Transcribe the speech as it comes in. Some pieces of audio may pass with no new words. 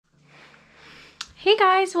Hey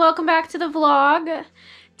guys, welcome back to the vlog.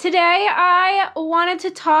 Today I wanted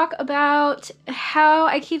to talk about how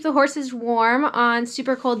I keep the horses warm on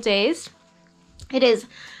super cold days. It is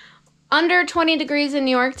under 20 degrees in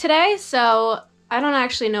New York today, so I don't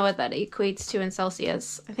actually know what that equates to in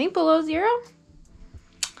Celsius. I think below zero?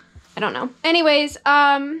 I don't know. Anyways,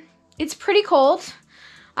 it's pretty cold,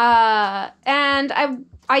 and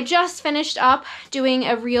I just finished up doing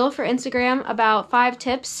a reel for Instagram about 5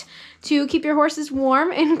 tips to keep your horses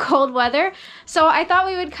warm in cold weather. So I thought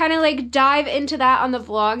we would kind of like dive into that on the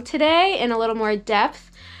vlog today in a little more depth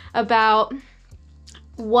about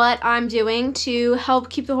what I'm doing to help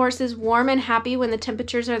keep the horses warm and happy when the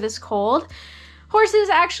temperatures are this cold. Horses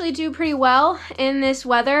actually do pretty well in this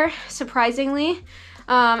weather, surprisingly,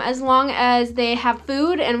 as long as they have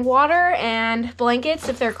food and water and blankets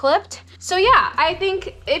if they're clipped. So yeah, I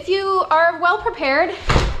think if you are well prepared,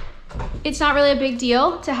 it's not really a big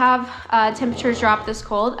deal to have temperatures drop this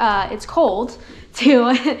cold. It's cold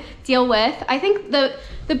to deal with. I think the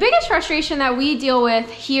biggest frustration that we deal with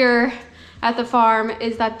here at the farm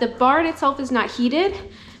is that the barn itself is not heated.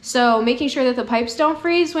 So making sure that the pipes don't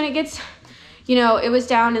freeze when it gets, you know, it was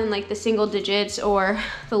down in like the single digits or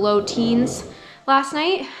the low teens last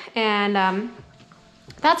night. And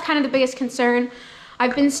that's kind of the biggest concern.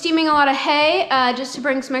 I've been steaming a lot of hay just to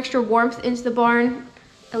bring some extra warmth into the barn.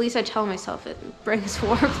 At least I tell myself it brings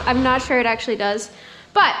warmth. I'm not sure it actually does.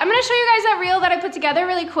 But I'm gonna show you guys that reel that I put together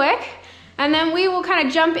really quick, and then we will kind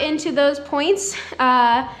of jump into those points in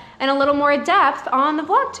a little more depth on the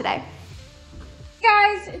vlog today. Hey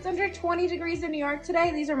guys, it's under 20 degrees in New York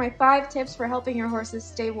today. These are my 5 tips for helping your horses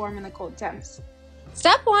stay warm in the cold temps.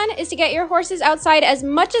 Step 1 is to get your horses outside as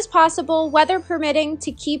much as possible, weather permitting,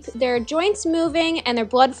 to keep their joints moving and their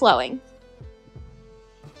blood flowing.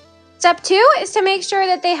 Step 2 is to make sure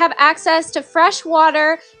that they have access to fresh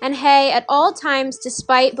water and hay at all times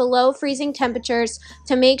despite below freezing temperatures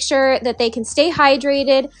to make sure that they can stay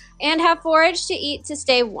hydrated and have forage to eat to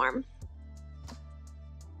stay warm.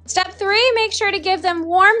 Step 3, make sure to give them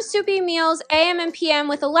warm, soupy meals AM and PM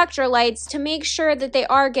with electrolytes to make sure that they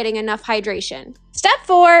are getting enough hydration. Step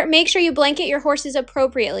 4, make sure you blanket your horses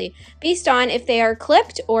appropriately based on if they are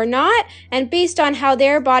clipped or not and based on how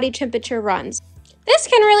their body temperature runs. This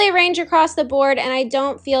can really range across the board, and I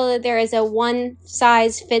don't feel that there is a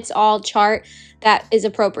one-size-fits-all chart that is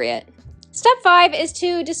appropriate. Step 5 is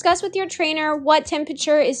to discuss with your trainer what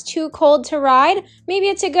temperature is too cold to ride. Maybe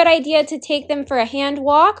it's a good idea to take them for a hand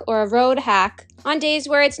walk or a road hack on days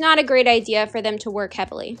where it's not a great idea for them to work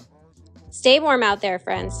heavily. Stay warm out there,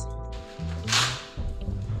 friends.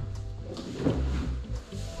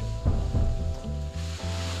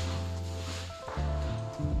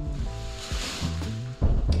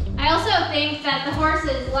 I also think that the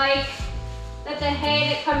horses like that the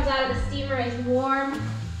hay that comes out of the steamer is warm.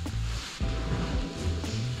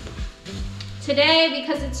 Today,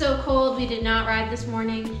 because it's so cold, we did not ride this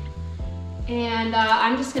morning. And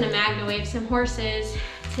I'm just gonna magna wave some horses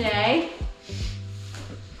today.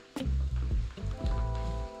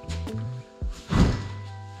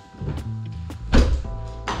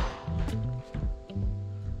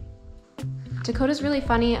 Dakota's really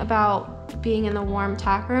funny about being in the warm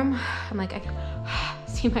tack room. I'm like, I can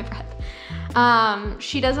see my breath.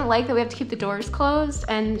 She doesn't like that we have to keep the doors closed,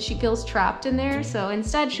 and she feels trapped in there, so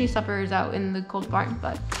instead she suffers out in the cold barn,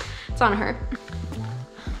 but it's on her.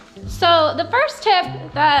 So the first tip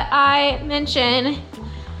that I mention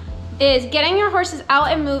is getting your horses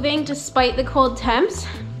out and moving despite the cold temps.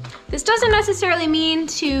 This doesn't necessarily mean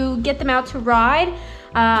to get them out to ride.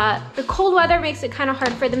 The cold weather makes it kind of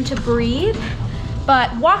hard for them to breathe,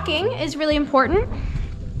 but walking is really important.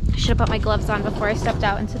 I should have put my gloves on before I stepped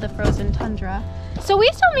out into the frozen tundra. So we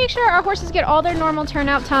still make sure our horses get all their normal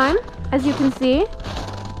turnout time, as you can see.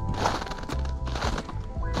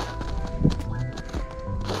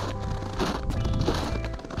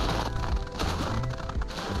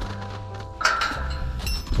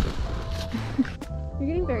 You're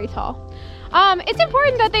getting very tall. It's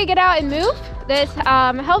important that they get out and move. This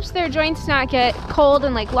helps their joints not get cold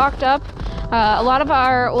and like locked up. A lot of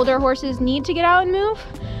our older horses need to get out and move.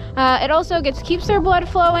 It also keeps their blood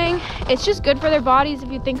flowing. It's just good for their bodies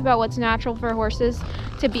if you think about what's natural for horses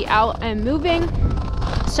to be out and moving.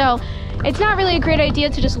 So it's not really a great idea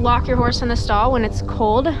to just lock your horse in the stall when it's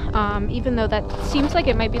cold, even though that seems like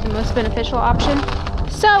it might be the most beneficial option.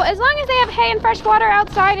 So as long as they have hay and fresh water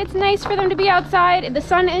outside, it's nice for them to be outside. The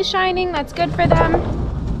sun is shining, that's good for them.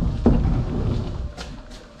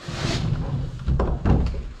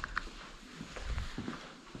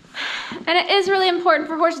 And it is really important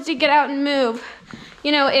for horses to get out and move.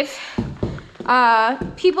 You know, if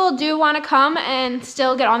People do want to come and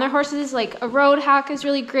still get on their horses. Like a road hack is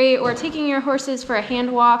really great, or taking your horses for a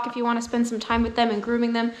hand walk if you want to spend some time with them and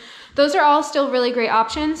grooming them. Those are all still really great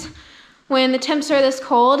options. When the temps are this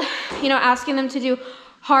cold, you know, asking them to do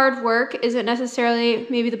hard work isn't necessarily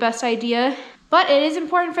maybe the best idea, but it is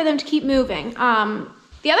important for them to keep moving. The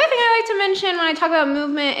other thing I like to mention when I talk about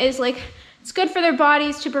movement is like, it's good for their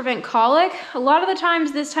bodies to prevent colic. A lot of the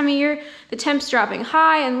times this time of year, the temps dropping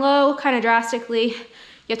high and low kind of drastically.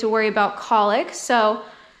 You have to worry about colic. So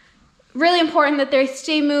really important that they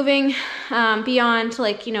stay moving beyond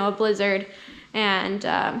like, you know, a blizzard, and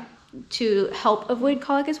to help avoid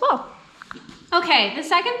colic as well. Okay, the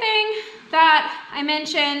second thing that I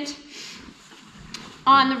mentioned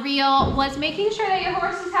on the reel was making sure that your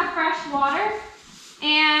horses have fresh water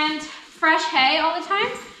and fresh hay all the time.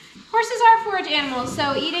 Horses are forage animals,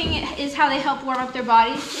 so eating is how they help warm up their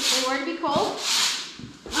bodies if they were to be cold.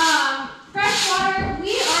 Fresh water,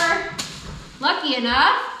 we are lucky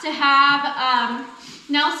enough to have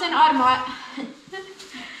Nelson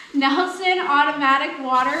Automatic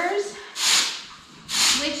Waters,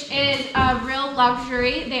 which is a real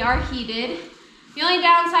luxury. They are heated. The only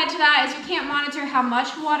downside to that is you can't monitor how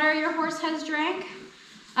much water your horse has drank.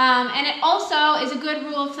 And it also is a good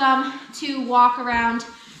rule of thumb to walk around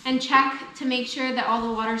and check to make sure that all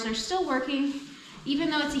the waters are still working. Even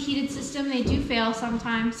though it's a heated system, they do fail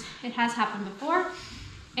sometimes. It has happened before.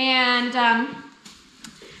 And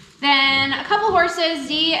then a couple horses,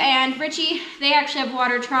 Z and Richie, they actually have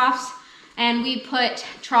water troughs, and we put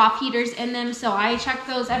trough heaters in them, so I check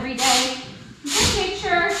those every day just to make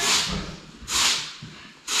sure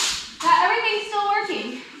that everything's still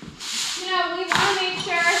working. You know, we want to make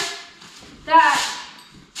sure that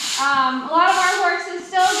a lot of our horses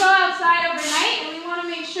still go outside overnight, and we want to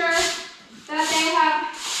make sure that they have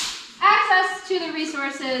access to the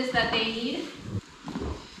resources that they need.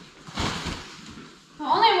 The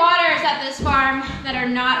only waters at this farm that are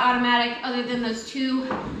not automatic, other than those two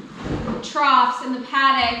troughs in the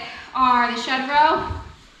paddock, are the shed row.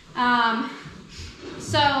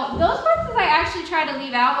 So those horses I actually try to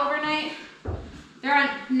leave out overnight. They're on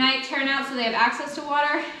night turnout, so they have access to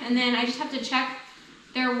water, and then I just have to check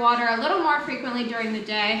their water a little more frequently during the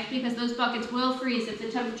day, because those buckets will freeze if the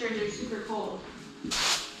temperatures are super cold.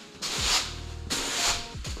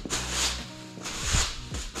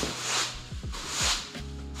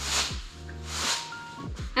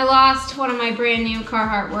 I lost one of my brand new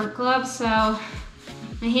Carhartt work gloves, so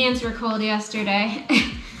my hands were cold yesterday.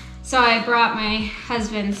 So I brought my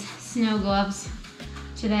husband's snow gloves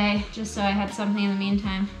today, just so I had something in the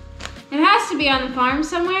meantime. It has to be on the farm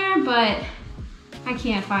somewhere, but I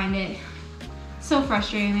can't find it. So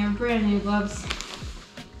frustrating, they were brand new gloves.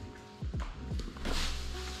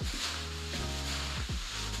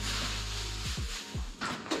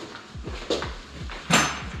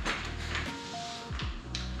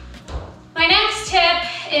 My next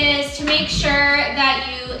tip is to make sure that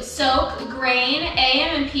you soak grain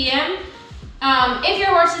AM and PM. If your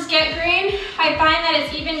horses get grain, I find that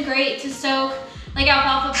it's even great to soak like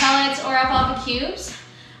alfalfa pellets or alfalfa cubes.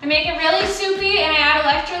 I make it really soupy, and I add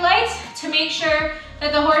electrolytes to make sure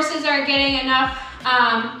that the horses are getting enough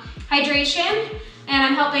hydration, and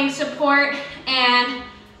I'm helping support and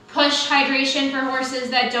push hydration for horses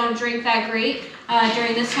that don't drink that great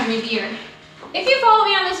during this time of year. If you follow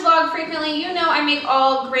me on this vlog frequently, you know I make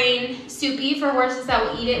all grain soupy for horses that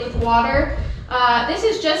will eat it with water. This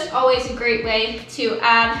is just always a great way to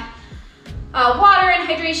add water and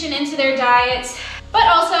hydration into their diets. But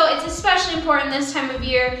also, it's especially important this time of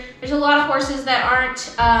year. There's a lot of horses that aren't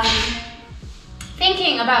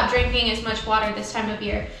thinking about drinking as much water this time of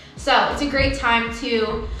year. So it's a great time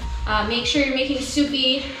to make sure you're making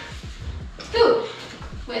soupy food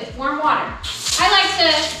with warm water.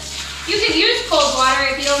 You could use cold water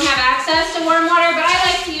if you don't have access to warm water, but I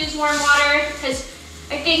like to use warm water because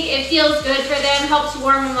I think it feels good for them, helps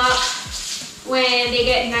warm them up when they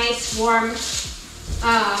get nice warm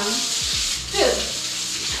food.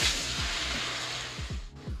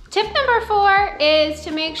 Tip number 4 is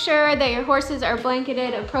to make sure that your horses are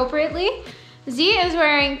blanketed appropriately. Z is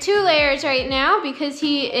wearing 2 layers right now because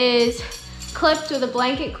he is clipped with a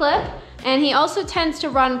blanket clip, and he also tends to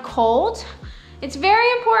run cold. It's very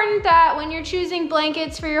important that when you're choosing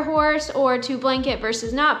blankets for your horse, or to blanket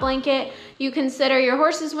versus not blanket, you consider your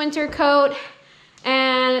horse's winter coat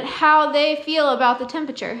and how they feel about the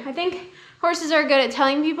temperature. I think horses are good at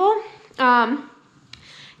telling people.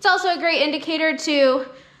 It's also a great indicator to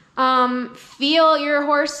feel your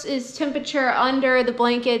horse's temperature under the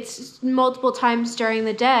blankets multiple times during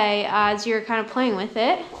the day as you're kind of playing with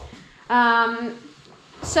it.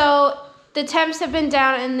 So the temps have been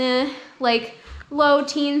down in the like low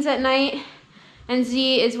teens at night, and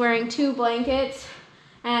Z is wearing 2 blankets,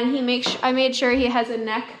 and I made sure he has a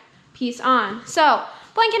neck piece on. So,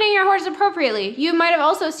 blanketing your horse appropriately. You might have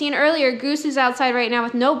also seen earlier, Goose is outside right now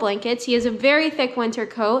with no blankets. He has a very thick winter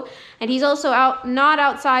coat, and he's also not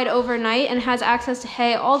outside overnight and has access to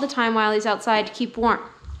hay all the time while he's outside to keep warm.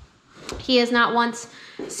 He has not once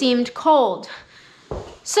seemed cold.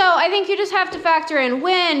 So I think you just have to factor in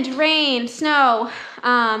wind, rain, snow,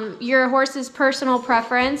 your horse's personal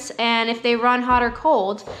preference, and if they run hot or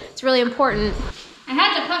cold. It's really important. I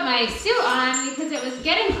had to put my suit on because it was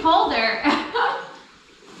getting colder.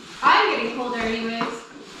 I'm getting colder anyways.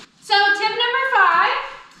 So tip number 5.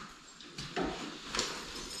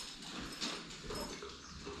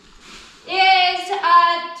 Is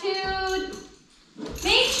to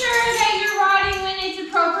make sure that you're riding when it's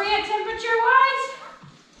appropriate temperature-wise.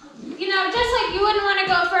 You know, just like you wouldn't want to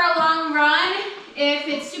go for a long run if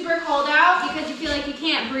it's super cold out because you feel like you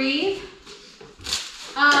can't breathe.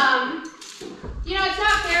 You know, it's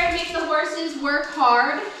not fair to make the horses work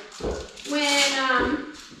hard when,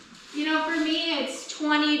 you know, for me it's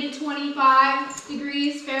 20 to 25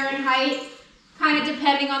 degrees Fahrenheit, kind of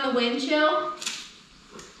depending on the wind chill.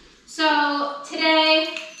 So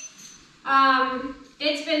today,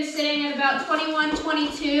 it's been sitting at about 21,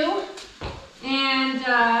 22, and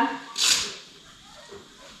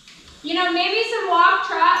you know, maybe some walk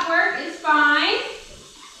trot work is fine.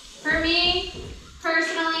 For me,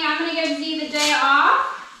 personally, I'm gonna give Z the day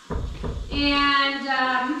off, and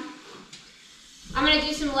I'm gonna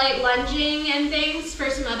do some light lunging and things for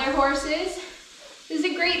some other horses. This is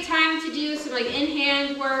a great time to do some like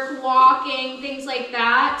in-hand work, walking, things like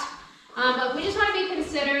that. But we just want to be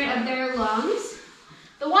considerate of their lungs.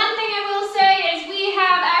 The one thing I will say is we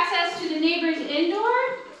have access to the neighbor's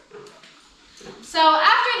indoor. So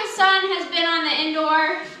after the sun has been on the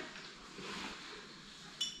indoor,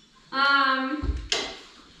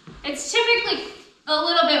 it's typically a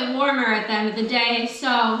little bit warmer at the end of the day.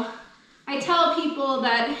 So I tell people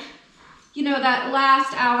that, you know, that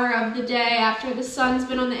last hour of the day after the sun's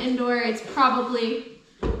been on the indoor, it's probably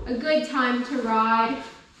a good time to ride.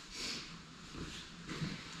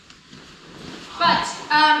 But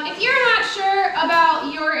if you're not sure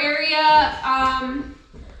about your area,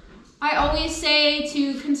 I always say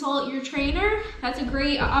to consult your trainer. That's a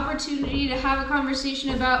great opportunity to have a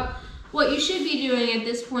conversation about what you should be doing at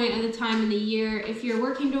this point of the time of the year. If you're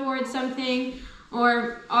working towards something,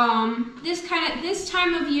 or this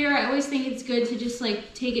time of year, I always think it's good to just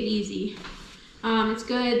like take it easy. It's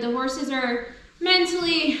good. The horses are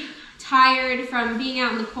mentally tired from being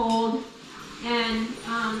out in the cold, and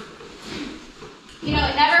you know,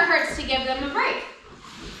 it never hurts to give them a break.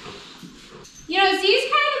 You know, Z's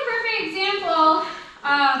kind of the perfect example.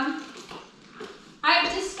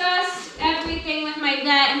 I've discussed everything with my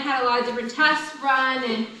vet and had a lot of different tests run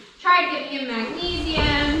and tried giving him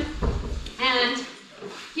magnesium. And,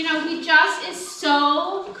 you know, he just is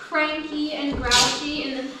so cranky and grouchy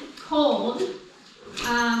in the cold.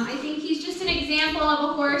 I think he's just an example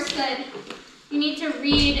of a horse that you need to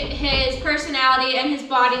read his personality and his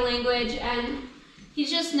body language, and he's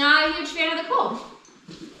just not a huge fan of the cold.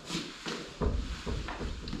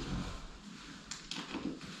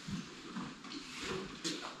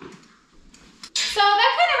 So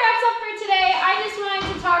that kind of wraps up for today. I just wanted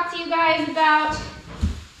to talk to you guys about,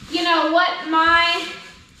 you know, what my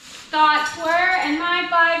thoughts were and my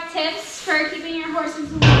 5 tips for keeping your horses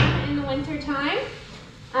warm in the winter time.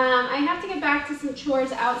 I have to get back to some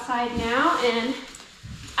chores outside now, and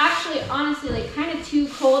actually, honestly, like kind of too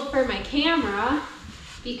cold for my camera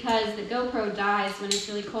because the GoPro dies when it's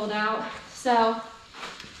really cold out. So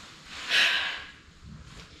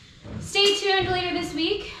stay tuned later this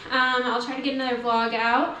week. I'll try to get another vlog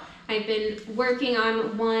out. I've been working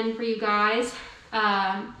on one for you guys.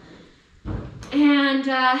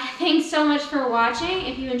 Thanks so much for watching.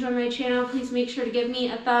 If you enjoy my channel, please make sure to give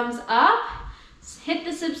me a thumbs up. Hit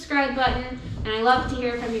the subscribe button, and I love to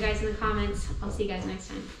hear from you guys in the comments. I'll see you guys next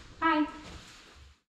time. Bye.